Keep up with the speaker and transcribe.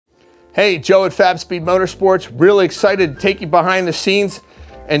Hey, Joe at Fabspeed Motorsports. Really excited to take you behind the scenes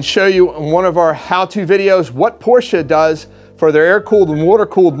and show you in one of our how-to videos what Porsche does for their air-cooled and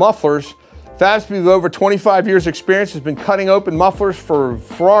water-cooled mufflers. Fabspeed, with over 25 years experience, has been cutting open mufflers for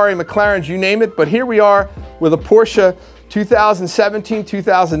Ferrari, McLarens, you name it. But here we are with a Porsche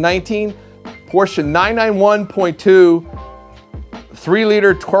 2017-2019 Porsche 991.2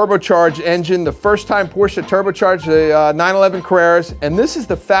 3-liter turbocharged engine, the first time Porsche turbocharged the 911 Carreras, and this is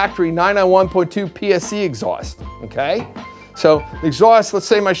the factory 991.2 PSE exhaust, okay? So the exhaust, let's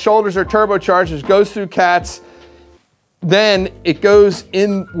say my shoulders are turbocharged, it goes through cats, then it goes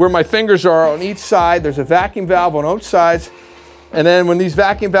in where my fingers are on each side. There's a vacuum valve on both sides, and then when these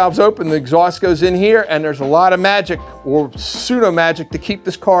vacuum valves open, the exhaust goes in here, and there's a lot of magic, or pseudo magic, to keep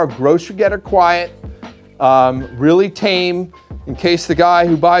this car grocery getter quiet, really tame, in case the guy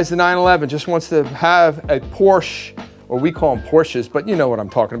who buys the 911 just wants to have a Porsche, or we call them Porsches, but you know what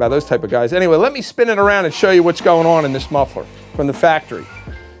I'm talking about, those type of guys. Anyway, let me spin it around and show you what's going on in this muffler from the factory.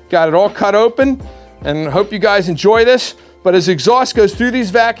 Got it all cut open, and I hope you guys enjoy this. But as the exhaust goes through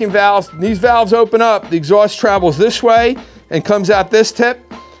these vacuum valves, these valves open up, the exhaust travels this way and comes out this tip,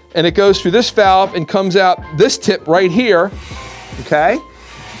 and it goes through this valve and comes out this tip right here, okay?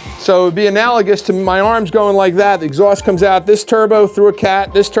 So it would be analogous to my arms going like that. The exhaust comes out this turbo through a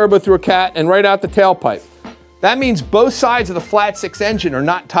cat, this turbo through a cat, and right out the tailpipe. That means both sides of the flat six engine are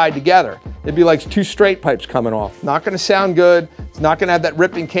not tied together. It'd be like two straight pipes coming off. Not gonna sound good. It's not gonna have that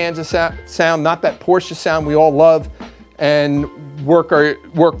ripping Kansas sound, not that Porsche sound we all love and work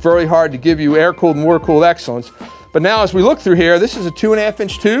very hard to give you air-cooled and water-cooled excellence. But now as we look through here, this is a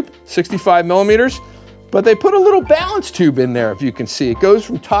 2.5-inch tube, 65 millimeters. But they put a little balance tube in there, if you can see. It goes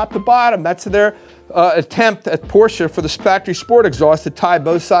from top to bottom. That's their attempt at Porsche for the factory sport exhaust to tie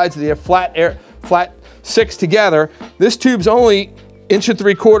both sides of the flat six together. This tube's only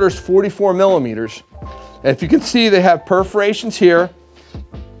 1.75 inches, 44 millimeters. And if you can see, they have perforations here,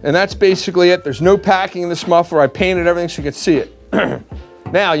 and that's basically it. There's no packing in this muffler. I painted everything so you can see it.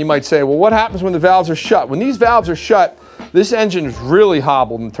 Now, you might say, well, what happens when the valves are shut? When these valves are shut, this engine is really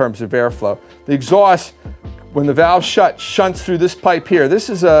hobbled in terms of airflow. The exhaust, when the valve shunts through this pipe here. This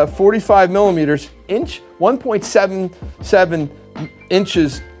is a 45 millimeters, 1.77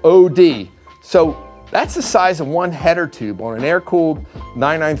 inches OD. So that's the size of one header tube on an air-cooled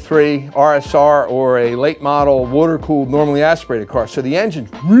 993 RSR or a late model water-cooled, normally aspirated car. So the engine's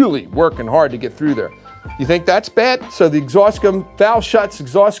really working hard to get through there. You think that's bad? So the exhaust valve shuts,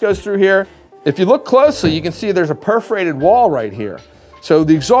 exhaust goes through here. If you look closely, you can see there's a perforated wall right here. So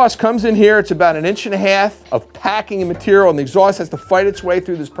the exhaust comes in here, it's about 1.5 inches of packing and material, and the exhaust has to fight its way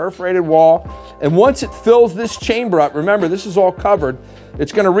through this perforated wall. And once it fills this chamber up, remember this is all covered,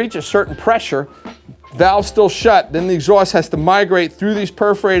 it's gonna reach a certain pressure, valve still shut, then the exhaust has to migrate through these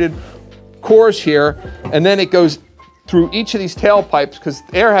perforated cores here, and then it goes through each of these tailpipes, because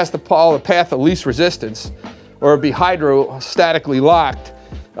air has to follow the path of least resistance, or it'd be hydrostatically locked.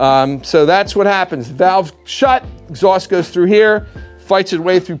 So that's what happens. Valve shut, exhaust goes through here, fights its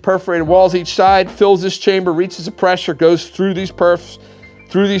way through perforated walls each side, fills this chamber, reaches a pressure, goes through these perfs,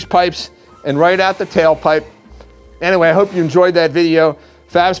 through these pipes, and right out the tailpipe. Anyway, I hope you enjoyed that video.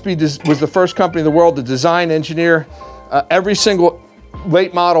 Fabspeed was the first company in the world to design, engineer every single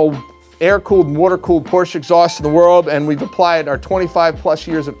late model air-cooled and water-cooled Porsche exhaust in the world, and we've applied our 25+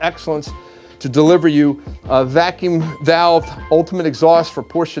 years of excellence to deliver you a vacuum valve ultimate exhaust for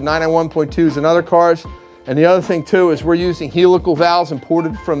Porsche 991.2s and other cars. And the other thing too is we're using helical valves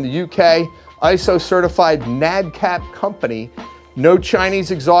imported from the UK, ISO certified NADCAP company. No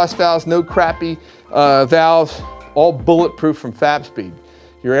Chinese exhaust valves, no crappy valves, all bulletproof from Fabspeed.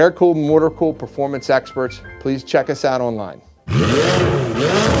 Your air-cooled and water-cooled performance experts. Please check us out online.